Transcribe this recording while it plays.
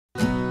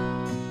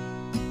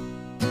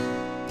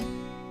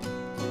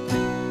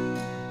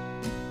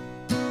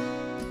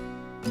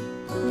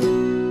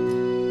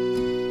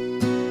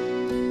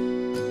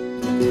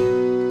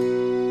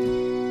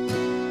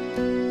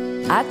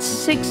At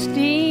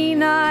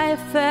 16 I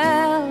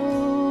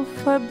fell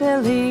for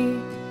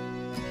Billy.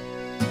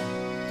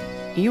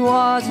 He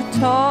was a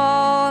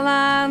tall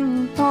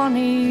and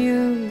bonny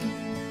youth,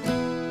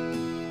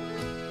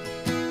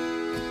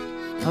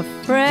 a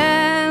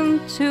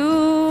friend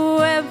to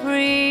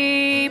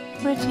every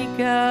pretty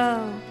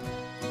girl,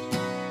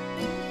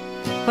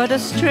 but a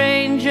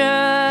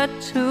stranger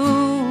to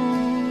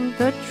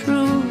the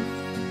truth.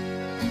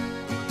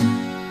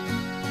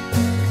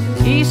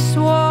 He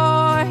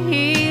swore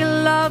he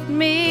loved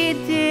me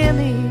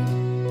dearly.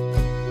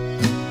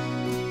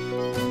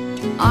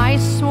 I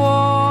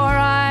swore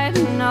I'd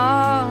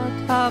not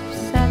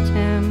upset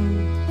him,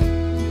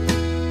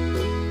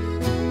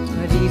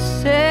 but he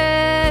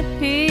said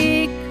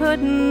he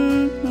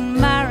couldn't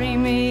marry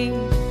me.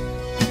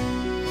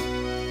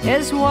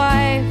 His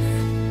wife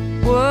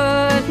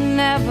would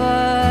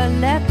never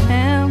let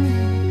him.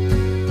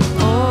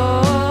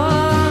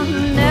 Oh,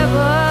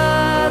 never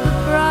the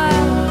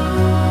bride,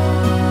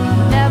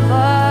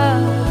 never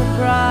the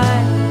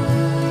bride.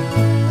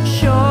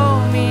 Show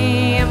me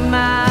a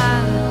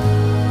man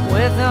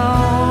with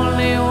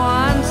only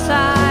one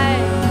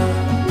side.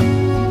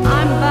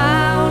 I'm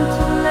bound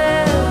to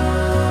live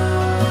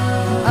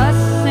a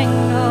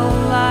single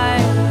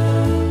life.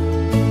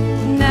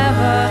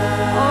 Never,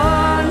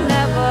 oh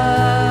never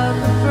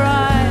the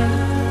bride.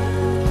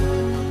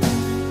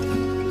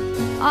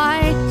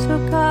 I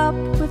took up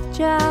with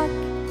Jack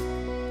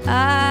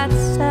at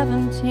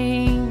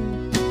 17.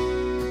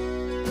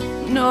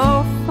 No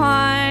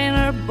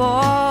finer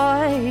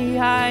boy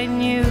I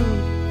knew.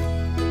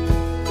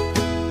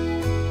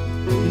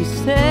 He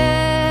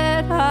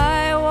said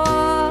I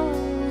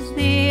was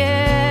the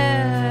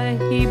air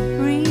he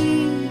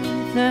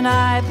breathed, and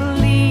I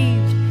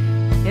believed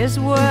his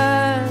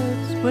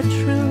words were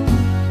true.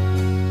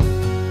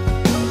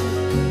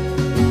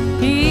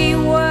 He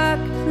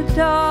worked the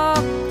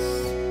docks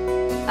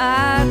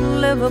at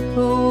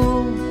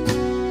Liverpool,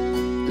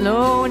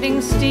 loading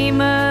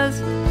steamers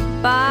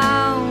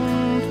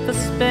bound for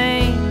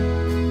Spain.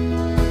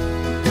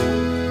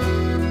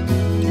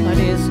 But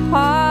his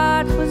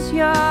heart was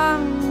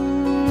young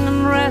and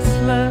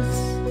restless,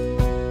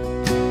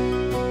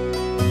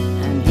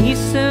 and he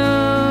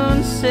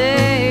soon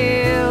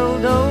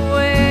sailed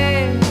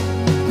away.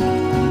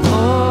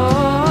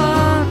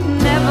 Oh,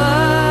 never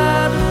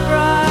the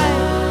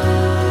bride,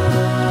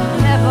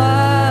 never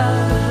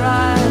the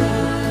bride.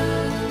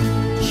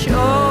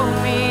 Show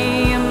me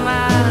a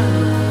man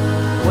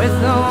with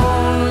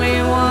only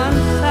one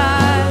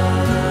side.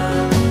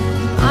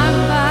 I'm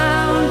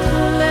bound to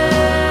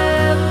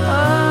live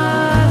a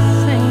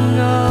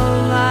single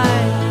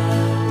life.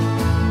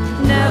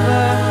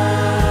 Never,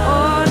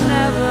 oh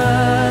never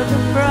the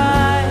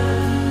bride.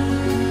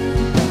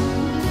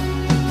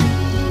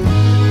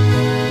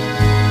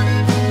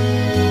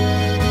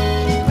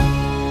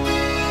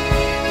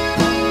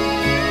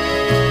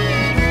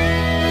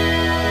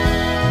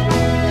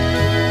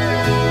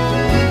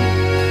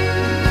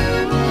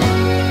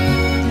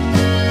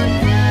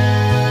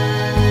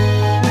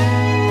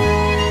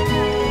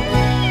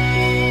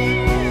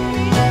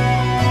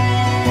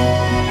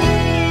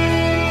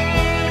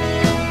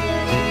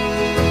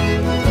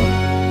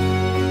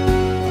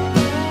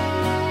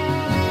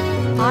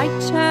 I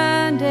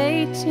turned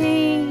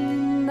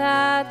 18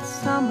 that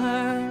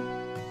summer,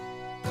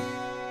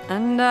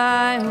 and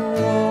I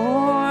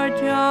wore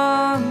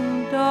John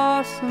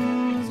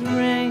Dawson's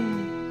ring.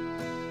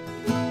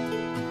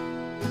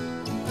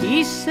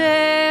 He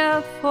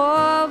sailed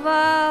for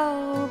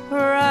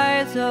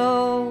Valparaiso,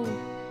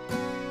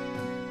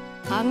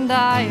 and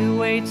I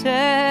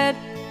waited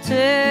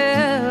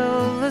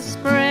till the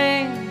spring.